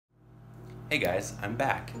Hey guys, I'm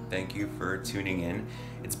back. Thank you for tuning in.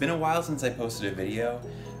 It's been a while since I posted a video.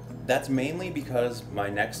 That's mainly because my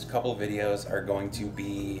next couple videos are going to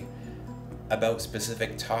be about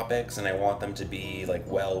specific topics, and I want them to be like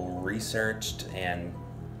well researched and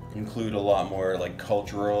include a lot more like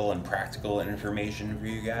cultural and practical information for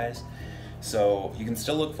you guys. So you can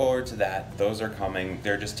still look forward to that. Those are coming.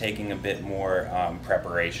 They're just taking a bit more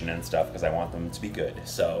preparation and stuff because I want them to be good.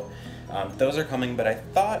 So those are coming, but I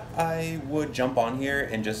thought I would jump on here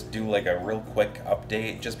and just do like a real quick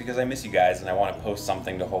update just because I miss you guys and I want to post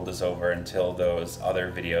something to hold us over until those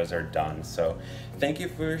other videos are done. So thank you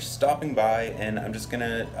for stopping by, and I'm just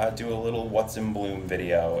gonna do a little what's in bloom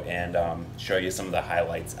video and show you some of the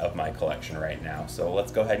highlights of my collection right now. So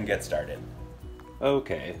let's go ahead and get started.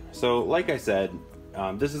 Okay, so like I said,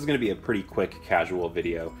 this is going to be a pretty quick casual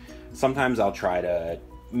video. Sometimes I'll try to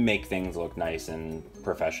make things look nice and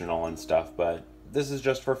professional and stuff, but this is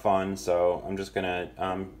just for fun, so I'm just going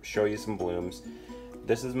to show you some blooms.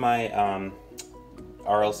 This is my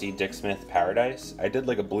RLC Dick Smith Paradise. I did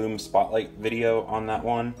like a bloom spotlight video on that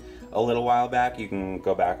one a little while back. You can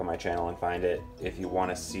go back on my channel and find it if you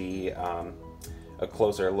want to see a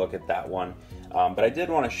closer look at that one. But I did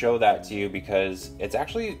want to show that to you because it's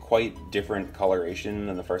actually quite different coloration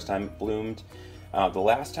than the first time it bloomed. The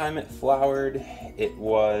last time it flowered, it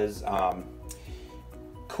was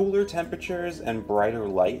cooler temperatures and brighter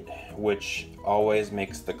light, which always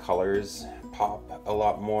makes the colors pop a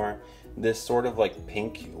lot more. This sort of like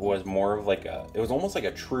pink was more of like it was almost like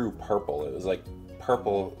a true purple. It was like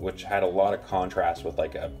purple, which had a lot of contrast with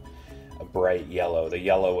like a bright yellow. The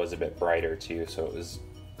yellow was a bit brighter too, so it was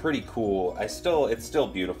pretty cool. It's still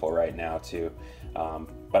beautiful right now too,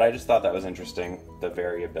 but I just thought that was interesting. The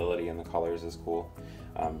variability in the colors is cool.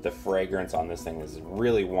 The fragrance on this thing is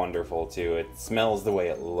really wonderful too. It smells the way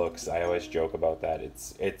it looks. I always joke about that.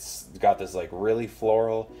 It's got this like really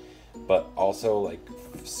floral, but also like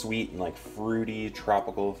sweet and like fruity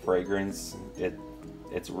tropical fragrance.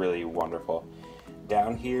 It's really wonderful.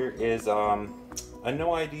 Down here is a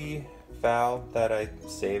no ID foul that I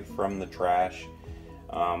saved from the trash.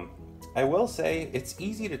 I will say it's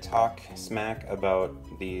easy to talk smack about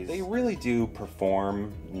these. They really do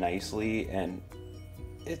perform nicely, and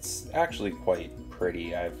it's actually quite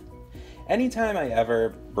pretty. Anytime I ever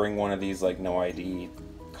bring one of these like no ID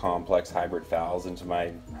complex hybrid phals into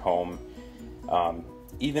my home,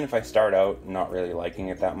 even if I start out not really liking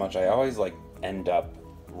it that much, I always like end up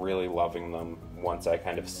really loving them once I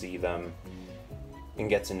kind of see them and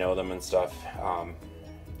get to know them and stuff.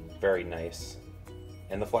 Very nice.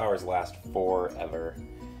 And the flowers last forever.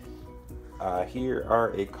 Here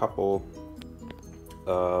are a couple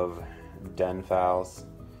of den phals.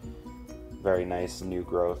 Very nice new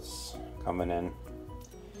growths coming in.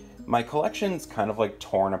 My collection's kind of like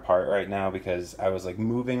torn apart right now because I was like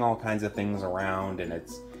moving all kinds of things around, and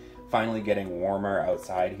it's finally getting warmer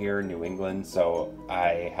outside here in New England, so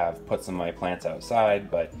I have put some of my plants outside,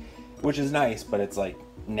 which is nice, but it's like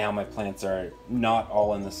now my plants are not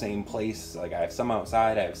all in the same place. Like I have some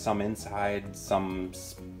outside, I have some inside, some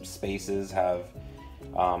spaces have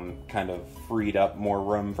kind of freed up more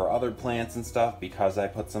room for other plants and stuff because I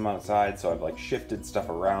put some outside, so I've like shifted stuff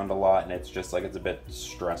around a lot, and it's just like it's a bit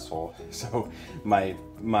stressful. So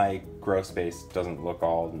my grow space doesn't look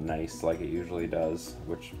all nice like it usually does,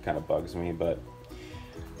 which kind of bugs me, but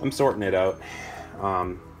I'm sorting it out.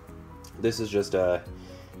 This is just a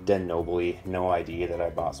Den Nobly no ID that I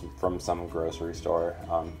bought from some grocery store.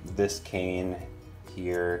 This cane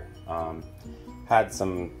here had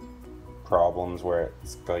some problems where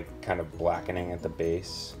it's like kind of blackening at the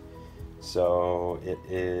base, so it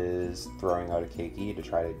is throwing out a keiki to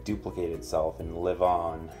try to duplicate itself and live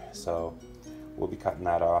on. So we'll be cutting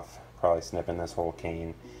that off, probably snipping this whole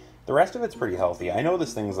cane. The rest of it's pretty healthy. I know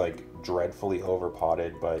this thing's like dreadfully over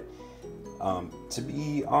potted, but to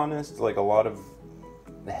be honest, like a lot of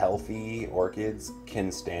healthy orchids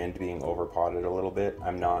can stand being over potted a little bit.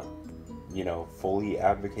 I'm not, fully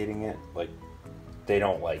advocating it. Like, they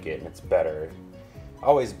don't like it, and it's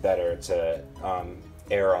always better to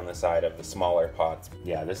err on the side of the smaller pots.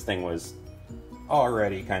 Yeah, this thing was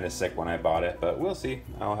already kind of sick when I bought it, but we'll see.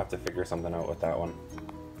 I'll have to figure something out with that one.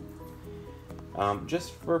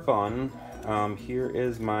 Just for fun, here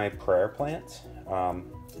is my prayer plant.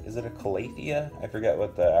 Is it a calathea? I forget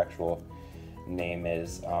what the actual name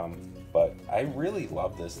is, but I really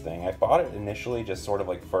love this thing. I bought it initially just sort of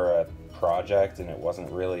like for a project, and it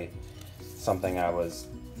wasn't really something I was,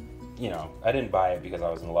 I didn't buy it because I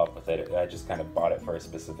was in love with it. I just kind of bought it for a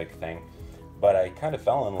specific thing, but I kind of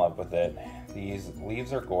fell in love with it. These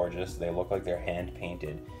leaves are gorgeous. They look like they're hand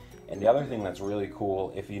painted, And the other thing that's really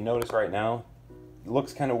cool, if you notice right now, it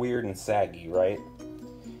looks kind of weird and saggy, right?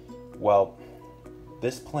 Well,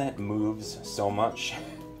 this plant moves so much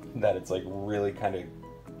that it's like really kind of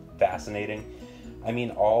fascinating. I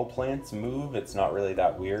mean, all plants move, it's not really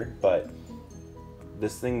that weird, but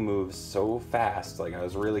this thing moves so fast. Like, I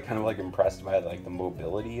was really kind of like impressed by like the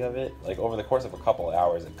mobility of it. Like, over the course of a couple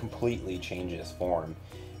hours, it completely changes form.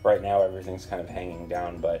 Right now, everything's kind of hanging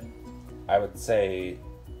down, but I would say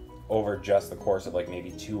over just the course of like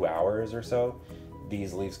maybe 2 hours or so,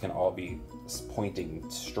 these leaves can all be pointing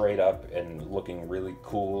straight up and looking really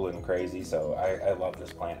cool and crazy. So I love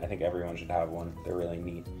this plant. I think everyone should have one. They're really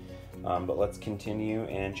neat. But let's continue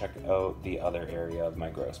and check out the other area of my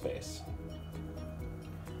grow space.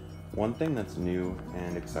 One thing that's new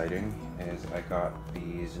and exciting is I got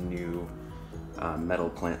these new metal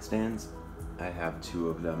plant stands. I have 2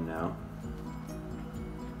 of them now.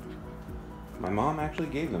 My mom actually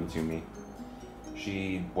gave them to me.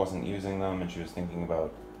 She wasn't using them and she was thinking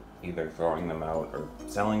about either throwing them out or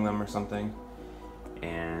selling them or something.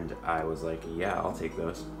 And I was like, yeah, I'll take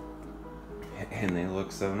those. And they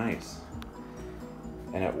look so nice.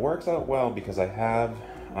 And it works out well because I have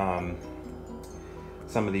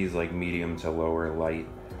some of these like medium to lower light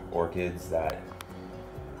orchids that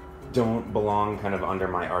don't belong kind of under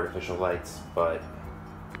my artificial lights, but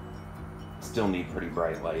still need pretty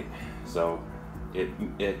bright light. So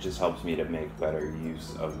it just helps me to make better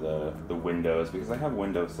use of the windows, because I have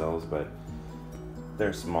windowsills, but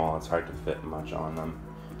they're small. It's hard to fit much on them.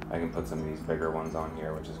 I can put some of these bigger ones on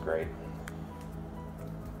here, which is great.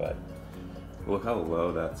 But look how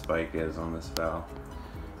low that spike is on this bough.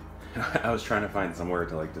 I was trying to find somewhere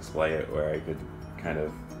to like display it where I could kind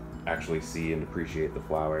of actually see and appreciate the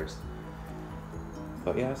flowers.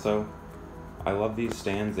 But yeah, so I love these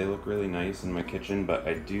stands. They look really nice in my kitchen, but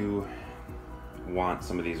I do want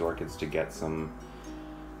some of these orchids to get some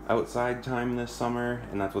outside time this summer,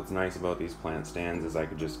 and that's what's nice about these plant stands is I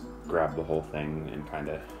could just grab the whole thing and kind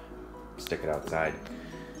of stick it outside.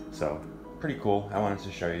 So pretty cool. I wanted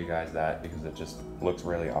to show you guys that because it just looks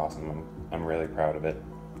really awesome. I'm really proud of it.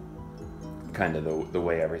 Kind of the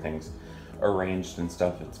way everything's arranged and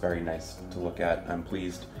stuff. It's very nice to look at. I'm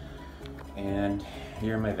pleased. And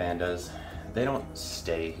here are my Vandas. They don't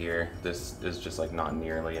stay here. This is just like not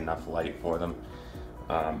nearly enough light for them.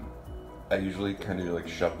 I usually kind of like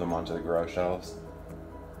shove them onto the grow shelves,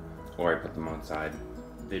 or I put them outside.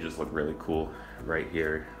 They just look really cool right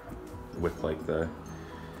here with like the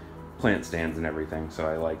plant stands and everything. So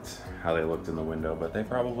I liked how they looked in the window, but they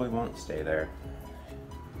probably won't stay there.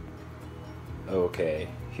 Okay,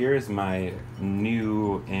 here's my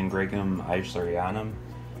new Angraecum Eichlerianum.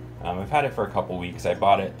 I've had it for a couple weeks. I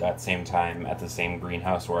bought it that same time at the same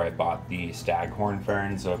greenhouse where I bought the staghorn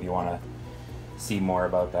fern, so if you want to see more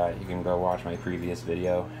about that, you can go watch my previous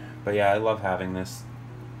video. But yeah, I love having this.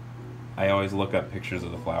 I always look up pictures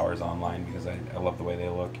of the flowers online because I love the way they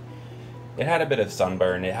look. It had a bit of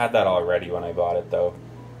sunburn. It had that already when I bought it though.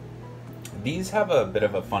 These have a bit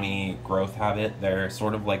of a funny growth habit. They're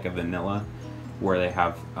sort of like a vanilla, where they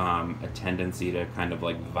have a tendency to kind of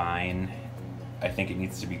like vine. I think it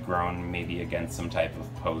needs to be grown maybe against some type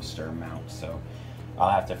of post or mount, so I'll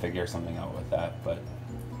have to figure something out with that, but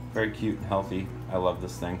very cute and healthy. I love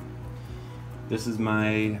this thing. This is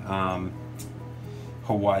my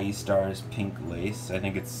Hawaii Stars Pink Lace. I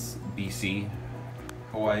think it's BC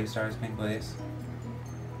Hawaii Stars Pink Lace.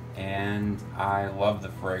 And I love the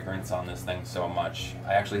fragrance on this thing so much.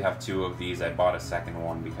 I actually have 2 of these. I bought a second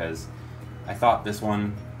one because I thought this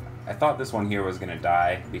one here was gonna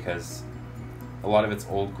die because a lot of its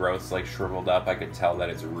old growths like shriveled up. I could tell that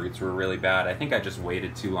its roots were really bad. I think I just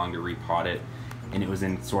waited too long to repot it, and it was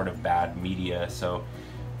in sort of bad media, so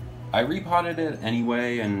I repotted it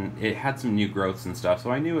anyway, and it had some new growths and stuff, so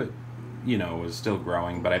I knew it, you know, was still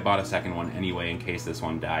growing, but I bought a second one anyway in case this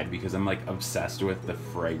one died because I'm like obsessed with the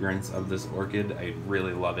fragrance of this orchid. I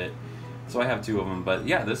really love it. So I have 2 of them, but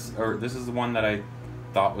yeah, this is the one that I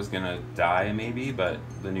thought was gonna die maybe, but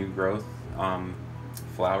the new growth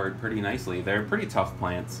flowered pretty nicely. They're pretty tough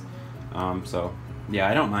plants, so yeah,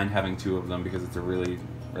 I don't mind having 2 of them because it's a really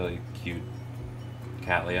cute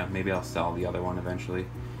cattleya. Maybe I'll sell the other one eventually.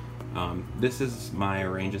 This is my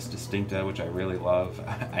Orangus distincta, which I really love.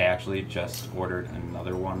 I actually just ordered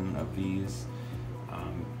another one of these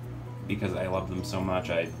because I love them so much.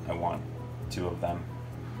 I want 2 of them.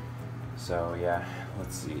 So yeah,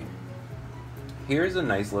 let's see. Here's a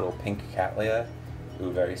nice little pink cattleya.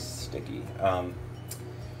 Ooh, very sticky.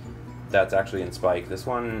 That's actually in spike. This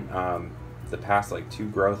one, the past like 2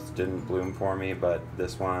 growths didn't bloom for me, but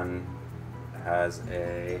this one has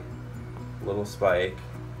a little spike.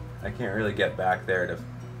 I can't really get back there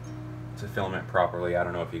to film it properly. I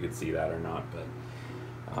don't know if you could see that or not, but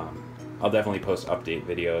I'll definitely post update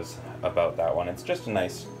videos about that one. It's just a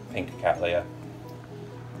nice pink Cattleya.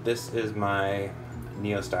 This is my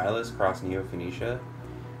Neo Stylus cross Neo Phoenicia,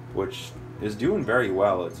 which is doing very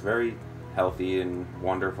well. It's very healthy and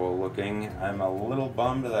wonderful looking. I'm a little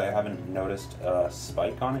bummed that I haven't noticed a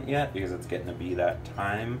spike on it yet, because it's getting to be that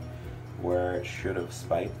time where it should have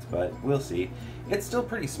spiked, but we'll see. It's still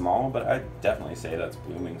pretty small, but I'd definitely say that's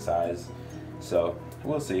blooming size, so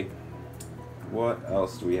we'll see. What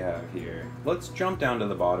else do we have here? Let's jump down to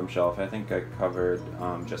the bottom shelf. I think I covered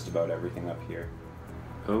just about everything up here.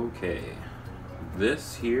 Okay,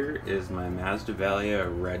 this here is my Masdevallia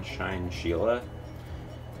Red Shine Sheila.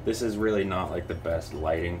 This is really not like the best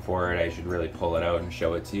lighting for it. I should really pull it out and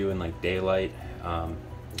show it to you in like daylight.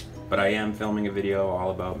 But I am filming a video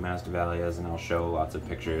all about Masdevallias, and I'll show lots of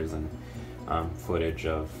pictures and footage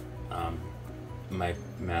of my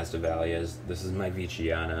Masdevallias. This is my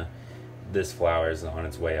Viciana. This flower is on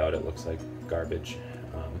its way out. It looks like garbage,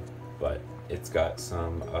 but it's got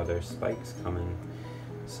some other spikes coming,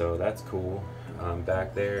 so that's cool.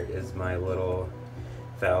 Back there is my little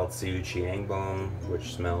Faltsu Chiangbom,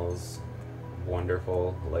 which smells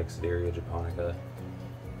wonderful like Sedaria japonica.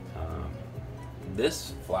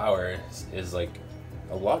 This flower is like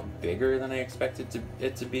a lot bigger than I expected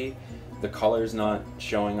it to be. The color's not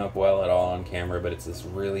showing up well at all on camera, but it's this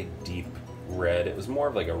really deep red. It was more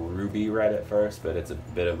of like a ruby red at first, but it's a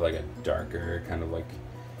bit of like a darker kind of like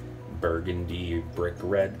burgundy brick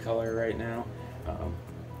red color right now.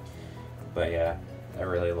 But yeah, I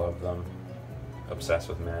really love them. Obsessed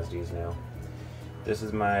with Masdies now. This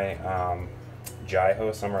is my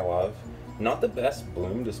Jaiho Summer Love. Not the best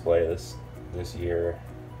bloom display this year.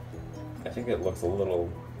 I think it looks a little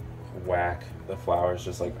whack. The flowers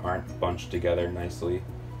just like aren't bunched together nicely.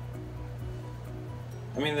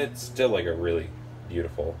 I mean, it's still like a really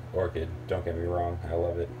beautiful orchid, don't get me wrong, I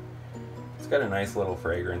love it. It's got a nice little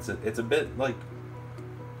fragrance. It's a bit like,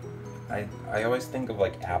 I always think of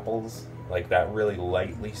like apples, like that really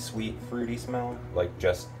lightly sweet fruity smell, like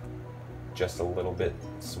just a little bit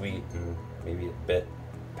sweet and maybe a bit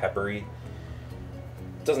peppery.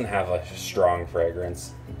 It doesn't have a strong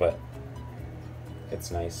fragrance, but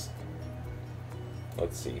it's nice.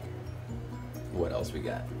 Let's see what else we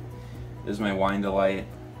got. This is my Wine Delight,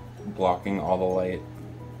 blocking all the light,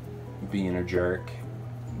 being a jerk,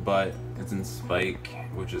 but it's in spike,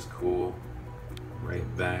 which is cool. Right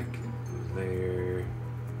back there.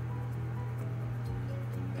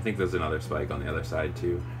 I think there's another spike on the other side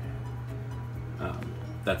too.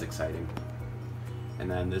 That's exciting. And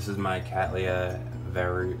then this is my Cattleya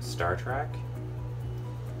Verut Star Trek.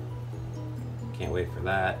 Can't wait for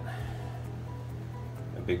that.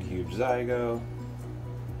 A big huge zygo.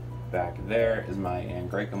 Back there is my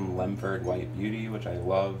Angraecum Lemford White Beauty, which I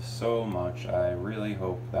love so much. I really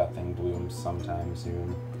hope that thing blooms sometime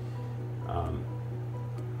soon.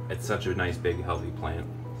 It's such a nice big healthy plant.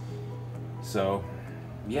 So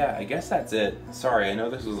yeah, I guess that's it. Sorry, I know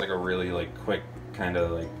this was like a really like quick, kind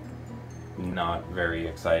of like not very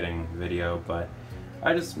exciting video, but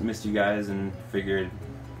I just missed you guys and figured,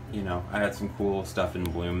 you know, I had some cool stuff in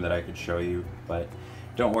bloom that I could show you. But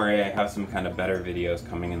don't worry, I have some kind of better videos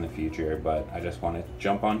coming in the future, but I just want to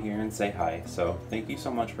jump on here and say hi. So thank you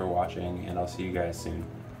so much for watching, and I'll see you guys soon.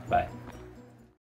 Bye.